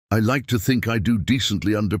I like to think I do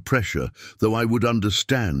decently under pressure, though I would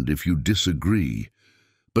understand if you disagree.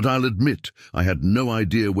 But I'll admit I had no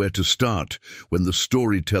idea where to start when the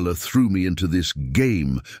storyteller threw me into this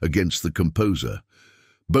game against the composer.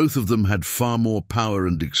 Both of them had far more power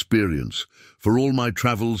and experience. For all my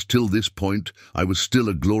travels till this point, I was still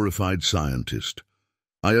a glorified scientist.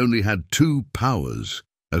 I only had two powers,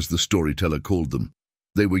 as the storyteller called them.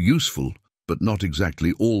 They were useful, but not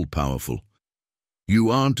exactly all-powerful. "You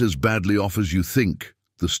aren't as badly off as you think,"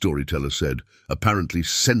 the storyteller said, apparently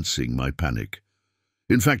sensing my panic.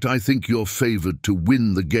 "In fact, I think you're favored to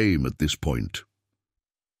win the game at this point."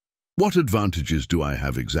 "What advantages do I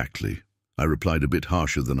have exactly?" I replied, a bit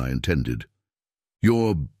harsher than I intended.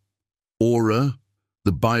 "Your aura,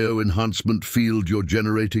 the bio-enhancement field you're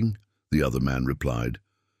generating," the other man replied.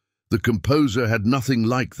 "The composer had nothing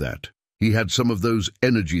like that. He had some of those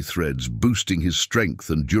energy threads boosting his strength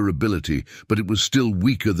and durability, but it was still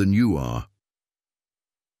weaker than you are."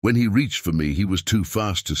 "When he reached for me, he was too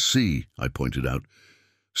fast to see," I pointed out.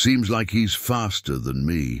 "Seems like he's faster than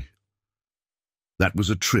me." "That was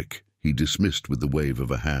a trick," he dismissed with the wave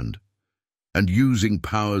of a hand. "And using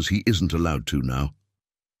powers he isn't allowed to now."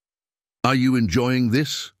 "Are you enjoying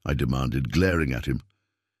this?" I demanded, glaring at him.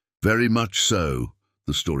 "Very much so,"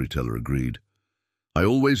 the storyteller agreed. "I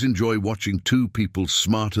always enjoy watching two people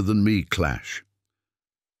smarter than me clash."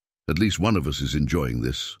 "At least one of us is enjoying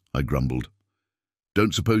this," I grumbled.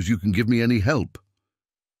 "Don't suppose you can give me any help?"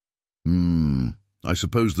 I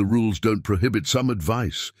suppose the rules don't prohibit some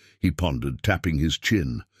advice," he pondered, tapping his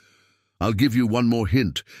chin. "I'll give you one more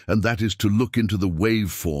hint, and that is to look into the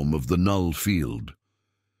waveform of the null field."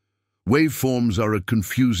 Waveforms are a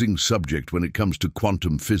confusing subject when it comes to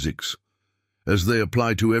quantum physics, as they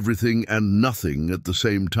apply to everything and nothing at the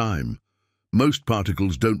same time. Most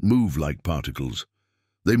particles don't move like particles.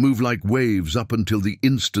 They move like waves up until the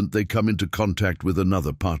instant they come into contact with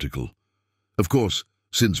another particle. Of course,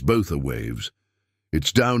 since both are waves,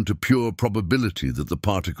 it's down to pure probability that the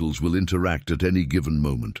particles will interact at any given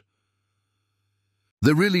moment.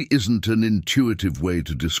 There really isn't an intuitive way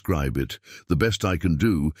to describe it. The best I can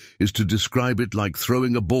do is to describe it like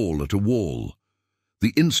throwing a ball at a wall.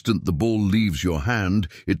 The instant the ball leaves your hand,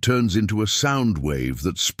 it turns into a sound wave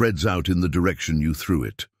that spreads out in the direction you threw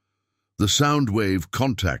it. The sound wave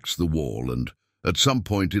contacts the wall, and at some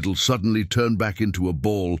point it'll suddenly turn back into a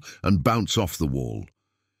ball and bounce off the wall.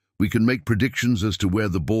 We can make predictions as to where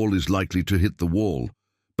the ball is likely to hit the wall,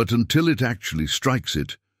 but until it actually strikes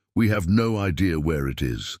it, we have no idea where it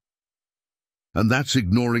is. And that's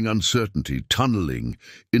ignoring uncertainty, tunneling,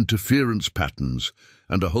 interference patterns,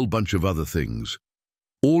 and a whole bunch of other things.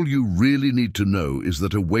 All you really need to know is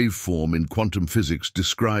that a waveform in quantum physics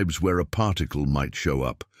describes where a particle might show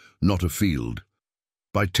up, not a field.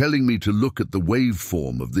 By telling me to look at the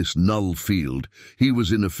waveform of this null field, he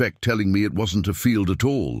was in effect telling me it wasn't a field at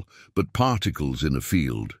all, but particles in a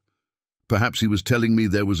field. Perhaps he was telling me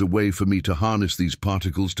there was a way for me to harness these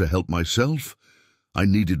particles to help myself? I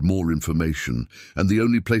needed more information, and the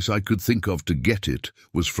only place I could think of to get it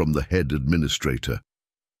was from the head administrator.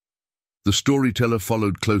 The storyteller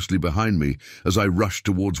followed closely behind me as I rushed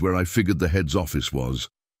towards where I figured the head's office was.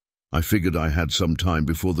 I figured I had some time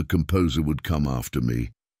before the composer would come after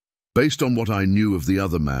me. Based on what I knew of the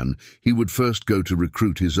other man, he would first go to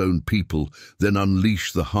recruit his own people, then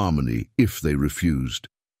unleash the harmony if they refused.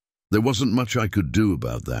 There wasn't much I could do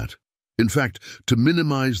about that. In fact, to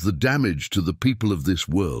minimize the damage to the people of this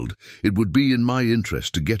world, it would be in my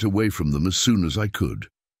interest to get away from them as soon as I could.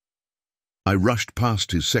 I rushed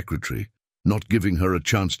past his secretary, not giving her a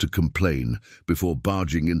chance to complain, before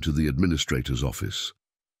barging into the administrator's office.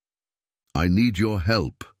 "I need your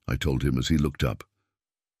help," I told him as he looked up.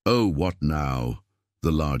 "Oh, what now?"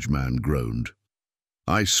 the large man groaned.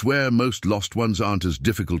 "I swear most lost ones aren't as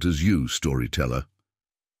difficult as you, storyteller."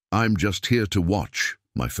 "I'm just here to watch,"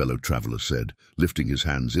 my fellow traveler said, lifting his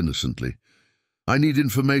hands innocently. "I need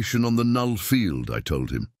information on the null field," I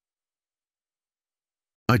told him.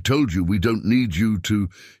 "I told you we don't need you to—"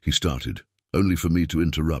 he started, only for me to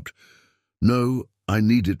interrupt. "No, I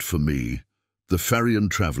need it for me. The Farian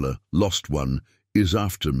traveler, lost one, is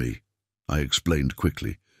after me," I explained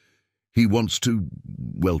quickly. "He wants to,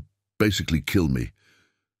 well, basically kill me.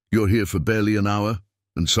 You're here for barely an hour,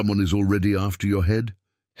 and someone is already after your head?"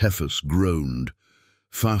 Hefus groaned,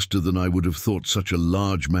 faster than I would have thought such a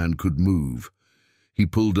large man could move. He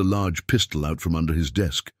pulled a large pistol out from under his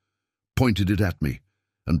desk, pointed it at me,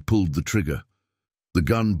 and pulled the trigger. The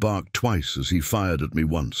gun barked twice as he fired at me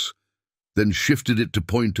once, then shifted it to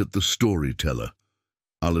point at the storyteller.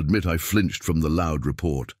 I'll admit I flinched from the loud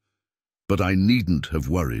report, but I needn't have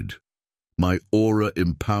worried. my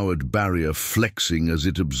aura-empowered barrier flexing as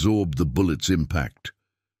it absorbed the bullet's impact.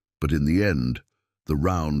 But in the end, the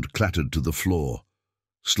round clattered to the floor,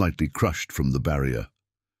 slightly crushed from the barrier.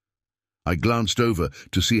 I glanced over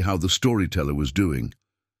to see how the storyteller was doing,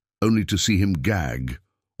 only to see him gag,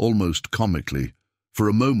 almost comically, for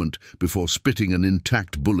a moment before spitting an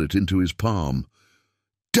intact bullet into his palm.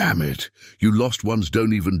 "Damn it! You lost ones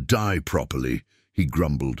don't even die properly," he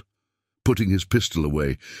grumbled, putting his pistol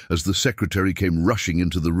away as the secretary came rushing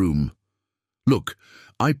into the room. "Look,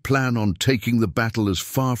 I plan on taking the battle as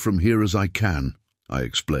far from here as I can," I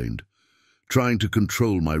explained, trying to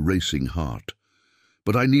control my racing heart.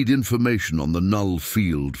 "But I need information on the null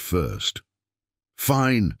field first."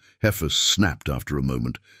 "Fine," Heffer snapped after a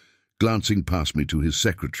moment, glancing past me to his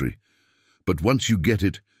secretary. "But once you get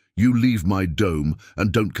it, you leave my dome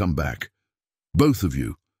and don't come back. Both of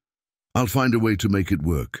you." "I'll find a way to make it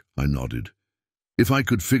work," I nodded. "If I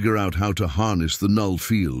could figure out how to harness the null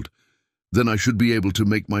field, then I should be able to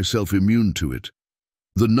make myself immune to it.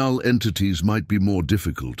 The null entities might be more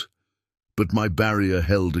difficult, but my barrier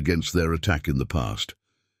held against their attack in the past.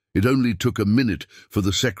 It only took a minute for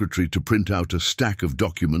the secretary to print out a stack of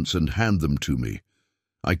documents and hand them to me.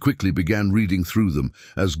 I quickly began reading through them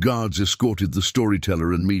as guards escorted the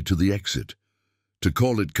storyteller and me to the exit. To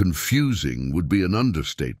call it confusing would be an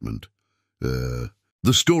understatement. The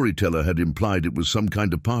storyteller had implied it was some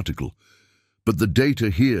kind of particle, but the data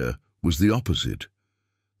here was the opposite,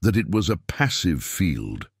 that it was a passive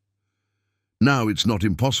field. Now it's not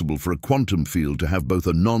impossible for a quantum field to have both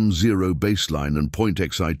a non-zero baseline and point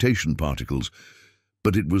excitation particles,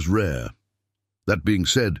 but it was rare. That being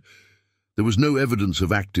said, there was no evidence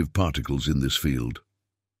of active particles in this field.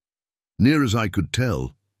 Near as I could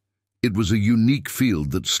tell, it was a unique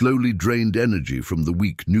field that slowly drained energy from the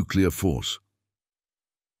weak nuclear force.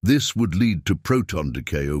 This would lead to proton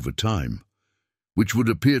decay over time, which would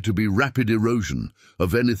appear to be rapid erosion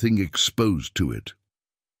of anything exposed to it.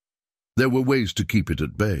 There were ways to keep it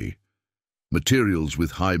at bay. Materials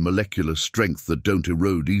with high molecular strength that don't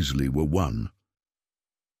erode easily were one.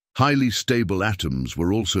 Highly stable atoms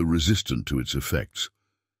were also resistant to its effects,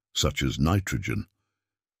 such as nitrogen.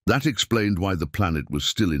 That explained why the planet was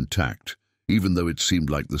still intact, even though it seemed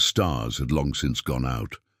like the stars had long since gone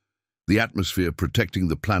out. The atmosphere protecting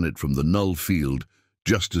the planet from the null field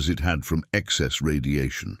just as it had from excess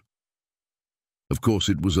radiation. Of course,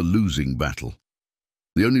 it was a losing battle.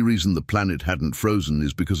 The only reason the planet hadn't frozen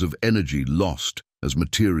is because of energy lost as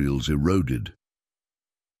materials eroded.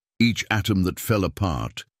 Each atom that fell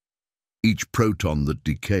apart, each proton that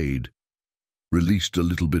decayed, released a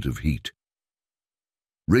little bit of heat.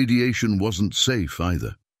 Radiation wasn't safe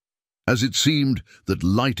either, as it seemed that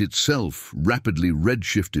light itself rapidly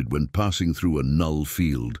redshifted when passing through a null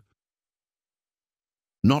field.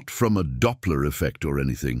 Not from a Doppler effect or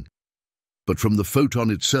anything, but from the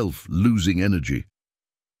photon itself losing energy,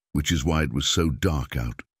 which is why it was so dark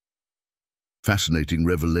out. Fascinating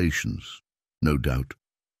revelations, no doubt,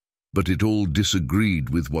 but it all disagreed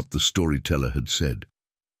with what the storyteller had said.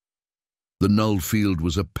 The null field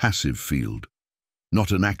was a passive field,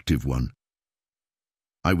 not an active one.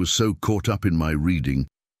 I was so caught up in my reading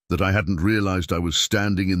that I hadn't realized I was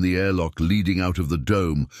standing in the airlock leading out of the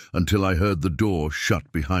dome until I heard the door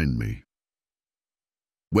shut behind me.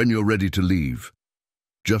 "When you're ready to leave,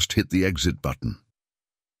 just hit the exit button,"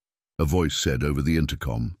 a voice said over the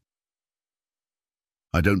intercom.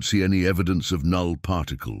 "I don't see any evidence of null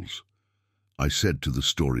particles," I said to the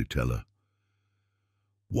storyteller.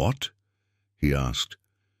 "What?" he asked.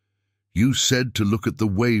 "You said to look at the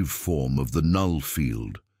waveform of the null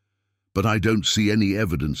field, but I don't see any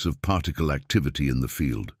evidence of particle activity in the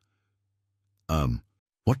field."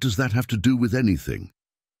 What does that have to do with anything?"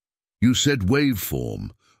 "You said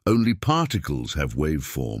waveform. Only particles have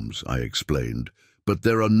waveforms," I explained, "but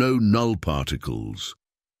there are no null particles."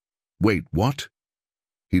 "Wait, what?"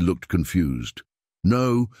 He looked confused.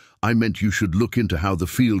 "No, I meant you should look into how the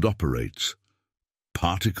field operates."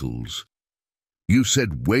 "Particles?" "You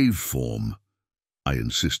said waveform," I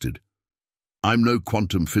insisted. "I'm no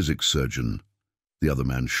quantum physics surgeon," the other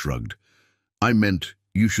man shrugged. "I meant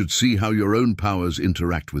you should see how your own powers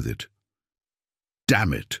interact with it."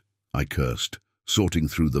 "Damn it," I cursed, sorting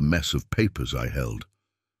through the mess of papers I held.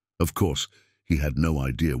 Of course, he had no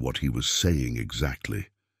idea what he was saying exactly.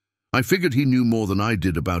 I figured he knew more than I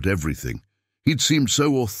did about everything. He'd seemed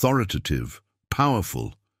so authoritative,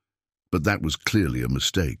 powerful, but that was clearly a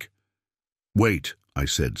mistake. "Wait," I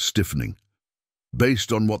said, stiffening.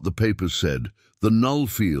 "Based on what the papers said, the null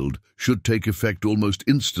field should take effect almost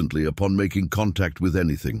instantly upon making contact with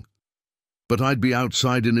anything. But I'd be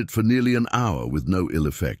outside in it for nearly an hour with no ill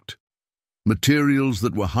effect." Materials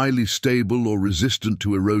that were highly stable or resistant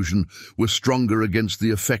to erosion were stronger against the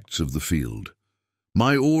effects of the field.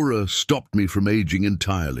 My aura stopped me from aging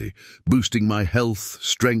entirely, boosting my health,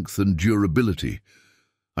 strength, and durability.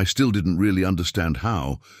 I still didn't really understand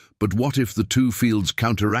how, but what if the two fields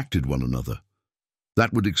counteracted one another?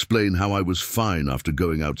 That would explain how I was fine after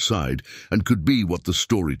going outside and could be what the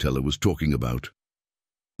storyteller was talking about.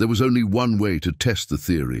 There was only one way to test the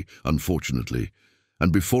theory, unfortunately,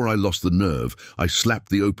 and before I lost the nerve, I slapped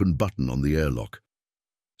the open button on the airlock.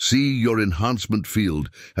 "See, your enhancement field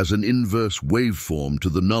has an inverse waveform to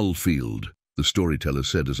the null field," the storyteller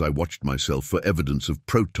said as I watched myself for evidence of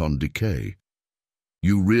proton decay.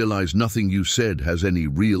 "You realize nothing you said has any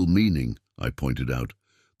real meaning," I pointed out.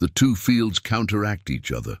 "The two fields counteract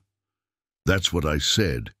each other." "That's what I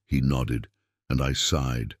said," he nodded, and I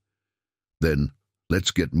sighed. "Then, let's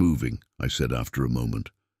get moving," I said after a moment.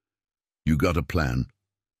 "You got a plan?"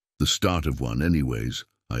 "The start of one, anyways,"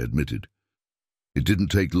 I admitted. It didn't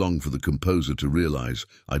take long for the composer to realize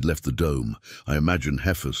I'd left the dome. I imagine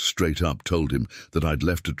Heffer straight up told him that I'd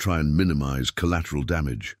left to try and minimize collateral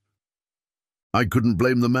damage. I couldn't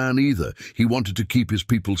blame the man either. He wanted to keep his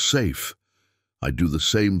people safe. I'd do the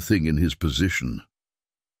same thing in his position.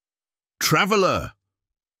 "Traveler!"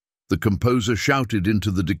 the composer shouted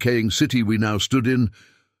into the decaying city we now stood in.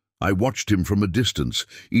 I watched him from a distance,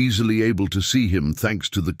 easily able to see him thanks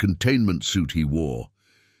to the containment suit he wore.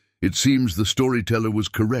 It seems the storyteller was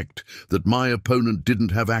correct, that my opponent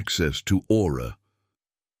didn't have access to aura.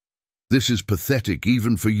 "This is pathetic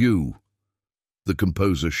even for you," the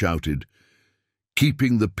composer shouted.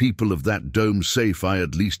 "Keeping the people of that dome safe I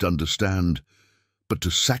at least understand, but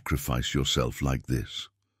to sacrifice yourself like this."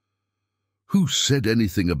 "Who said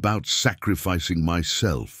anything about sacrificing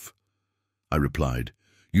myself?" I replied,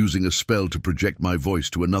 using a spell to project my voice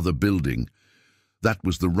to another building. That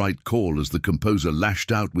was the right call as the composer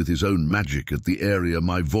lashed out with his own magic at the area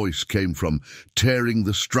my voice came from, tearing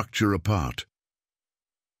the structure apart.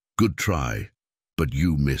 "Good try, but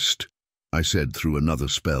you missed," I said through another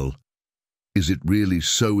spell. "Is it really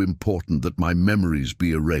so important that my memories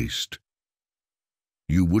be erased?"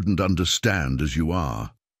 "You wouldn't understand as you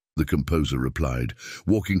are," the composer replied,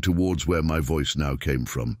 walking towards where my voice now came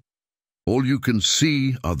from. "All you can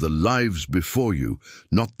see are the lives before you,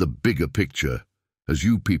 not the bigger picture, as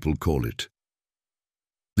you people call it.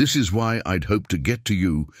 This is why I'd hoped to get to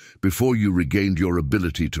you before you regained your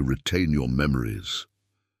ability to retain your memories."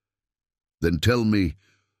 "Then tell me,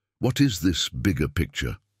 what is this bigger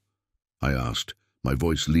picture?" I asked, my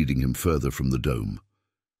voice leading him further from the dome.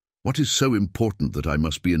 "What is so important that I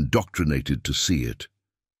must be indoctrinated to see it?"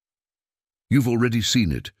 "You've already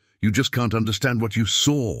seen it. You just can't understand what you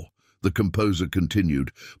saw," the composer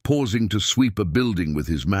continued, pausing to sweep a building with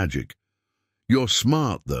his magic. "You're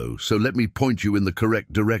smart, though, so let me point you in the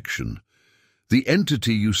correct direction. The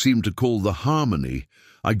entity you seem to call the Harmony,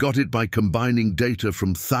 I got it by combining data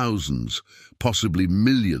from thousands, possibly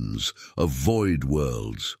millions, of void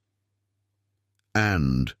worlds.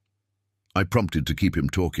 And," I prompted to keep him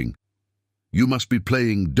talking, "you must be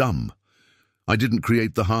playing dumb. I didn't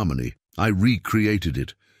create the Harmony. I recreated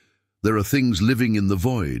it. There are things living in the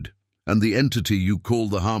void, and the entity you call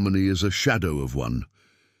the Harmony is a shadow of one."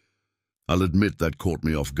 I'll admit that caught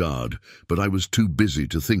me off guard, but I was too busy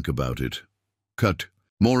to think about it. Cut.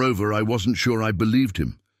 Moreover, I wasn't sure I believed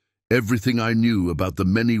him. Everything I knew about the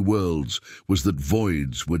many worlds was that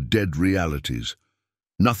voids were dead realities.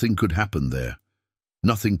 Nothing could happen there.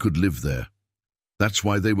 Nothing could live there. That's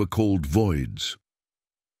why they were called voids.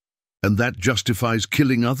 "And that justifies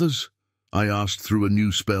killing others?" I asked through a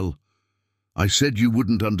new spell. "I said you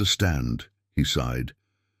wouldn't understand," he sighed.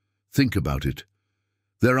 "Think about it.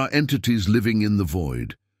 There are entities living in the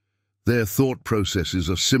void. Their thought processes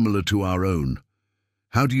are similar to our own.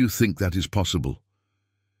 How do you think that is possible?"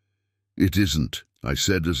 "It isn't," I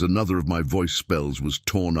said as another of my voice spells was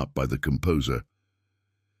torn up by the composer.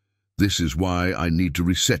 "This is why I need to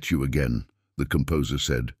reset you again," the composer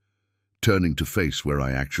said, turning to face where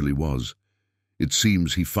I actually was. It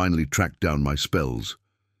seems he finally tracked down my spells,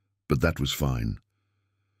 but that was fine.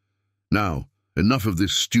 "Now, enough of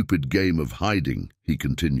this stupid game of hiding," he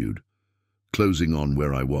continued, closing on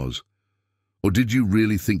where I was. "Or did you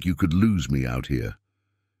really think you could lose me out here?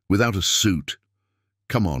 Without a suit?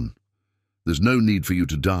 Come on. There's no need for you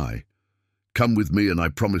to die. Come with me and I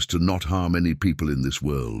promise to not harm any people in this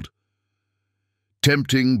world."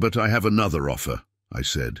 "Tempting, but I have another offer," I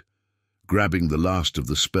said, grabbing the last of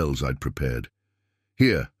the spells I'd prepared.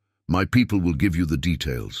 "Here, my people will give you the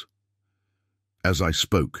details." As I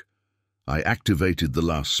spoke, I activated the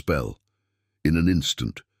last spell. In an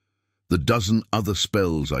instant, The dozen other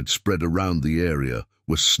spells I'd spread around the area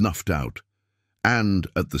were snuffed out, and,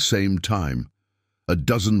 at the same time, a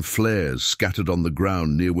dozen flares scattered on the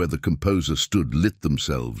ground near where the composer stood lit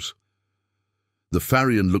themselves. The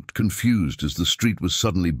Farian looked confused as the street was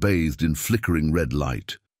suddenly bathed in flickering red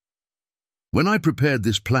light. When I prepared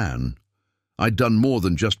this plan, I'd done more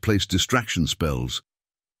than just place distraction spells.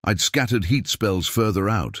 I'd scattered heat spells further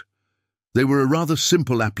out. They were a rather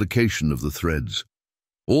simple application of the threads.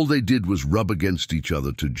 All they did was rub against each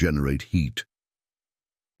other to generate heat.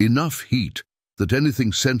 Enough heat that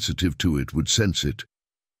anything sensitive to it would sense it.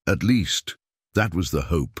 At least, that was the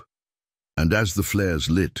hope. And as the flares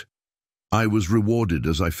lit, I was rewarded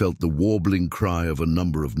as I felt the warbling cry of a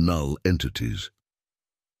number of null entities.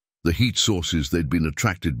 The heat sources they'd been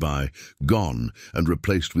attracted by, gone and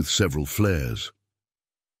replaced with several flares.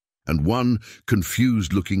 And one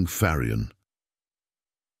confused-looking Farian.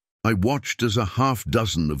 I watched as a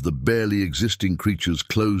half-dozen of the barely existing creatures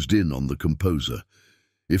closed in on the composer.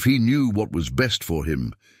 If he knew what was best for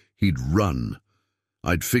him, he'd run.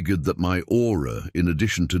 I'd figured that my aura, in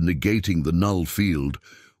addition to negating the null field,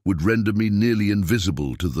 would render me nearly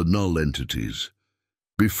invisible to the null entities.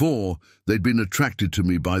 Before, they'd been attracted to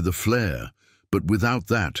me by the flare, but without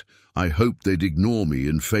that, I hoped they'd ignore me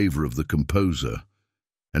in favor of the composer.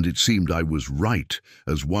 And it seemed I was right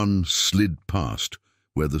as one slid past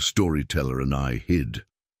where the storyteller and I hid.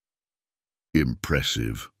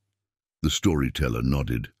 Impressive. The storyteller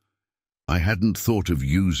nodded. I hadn't thought of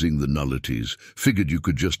using the nullities, figured you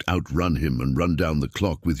could just outrun him and run down the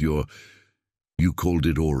clock with your... You called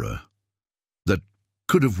it aura. That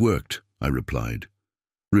could have worked, I replied,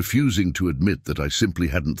 refusing to admit that I simply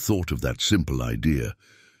hadn't thought of that simple idea.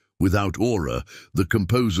 Without aura, the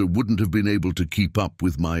composer wouldn't have been able to keep up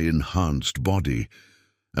with my enhanced body,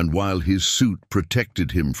 and while his suit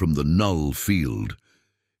protected him from the null field,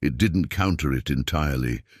 it didn't counter it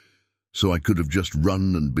entirely, so I could have just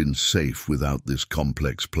run and been safe without this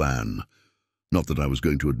complex plan. Not that I was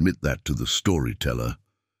going to admit that to the storyteller.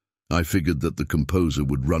 I figured that the composer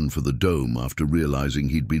would run for the dome after realizing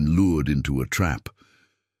he'd been lured into a trap.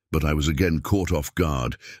 But I was again caught off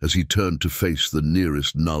guard as he turned to face the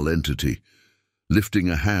nearest null entity. Lifting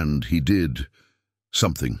a hand, he did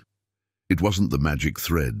something. It wasn't the magic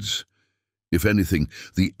threads. If anything,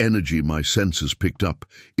 the energy my senses picked up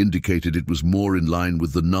indicated it was more in line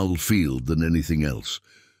with the null field than anything else.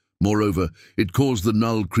 Moreover, it caused the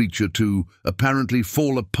null creature to apparently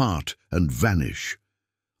fall apart and vanish.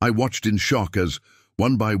 I watched in shock as,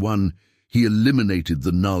 one by one, he eliminated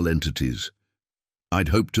the null entities. I'd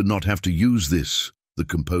hoped to not have to use this, the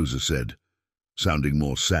composer said, sounding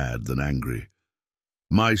more sad than angry.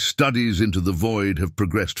 My studies into the void have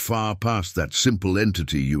progressed far past that simple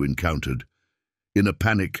entity you encountered. In a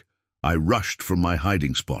panic, I rushed from my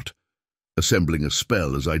hiding spot, assembling a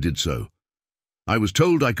spell as I did so. I was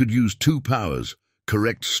told I could use 2 powers.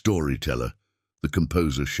 Correct, storyteller, the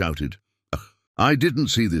composer shouted. I didn't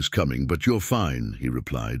see this coming, but you're fine, he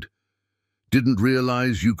replied. Didn't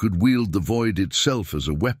realize you could wield the void itself as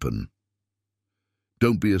a weapon.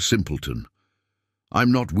 Don't be a simpleton.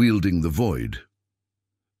 I'm not wielding the void.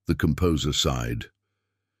 The composer sighed.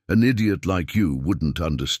 An idiot like you wouldn't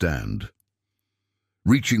understand.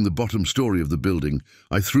 Reaching the bottom story of the building,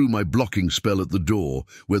 I threw my blocking spell at the door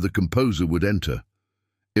where the composer would enter.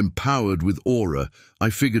 Empowered with aura, I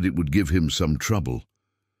figured it would give him some trouble.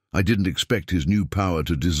 I didn't expect his new power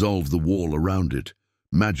to dissolve the wall around it.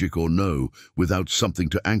 Magic or no, without something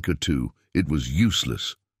to anchor to, it was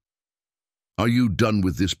useless. Are you done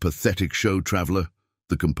with this pathetic show, traveler?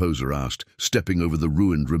 The composer asked, stepping over the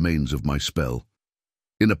ruined remains of my spell.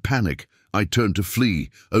 In a panic, I turned to flee,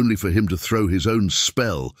 only for him to throw his own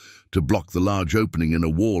spell to block the large opening in a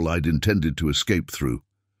wall I'd intended to escape through.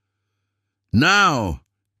 Now,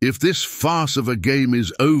 if this farce of a game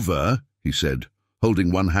is over, he said,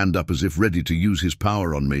 holding one hand up as if ready to use his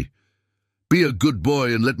power on me, be a good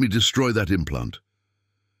boy and let me destroy that implant.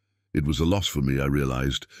 It was a loss for me, I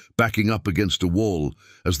realized, backing up against a wall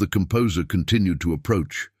as the composer continued to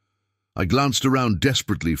approach. I glanced around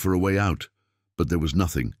desperately for a way out, but there was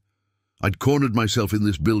nothing. I'd cornered myself in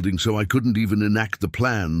this building so I couldn't even enact the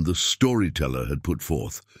plan the storyteller had put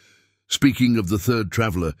forth. Speaking of the third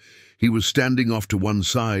traveler, he was standing off to one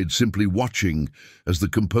side, simply watching as the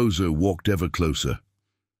composer walked ever closer.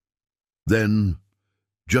 Then,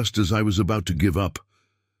 just as I was about to give up,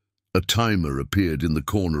 a timer appeared in the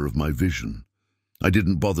corner of my vision. I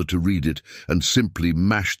didn't bother to read it and simply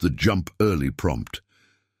mashed the jump early prompt.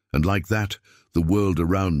 And like that, the world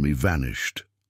around me vanished.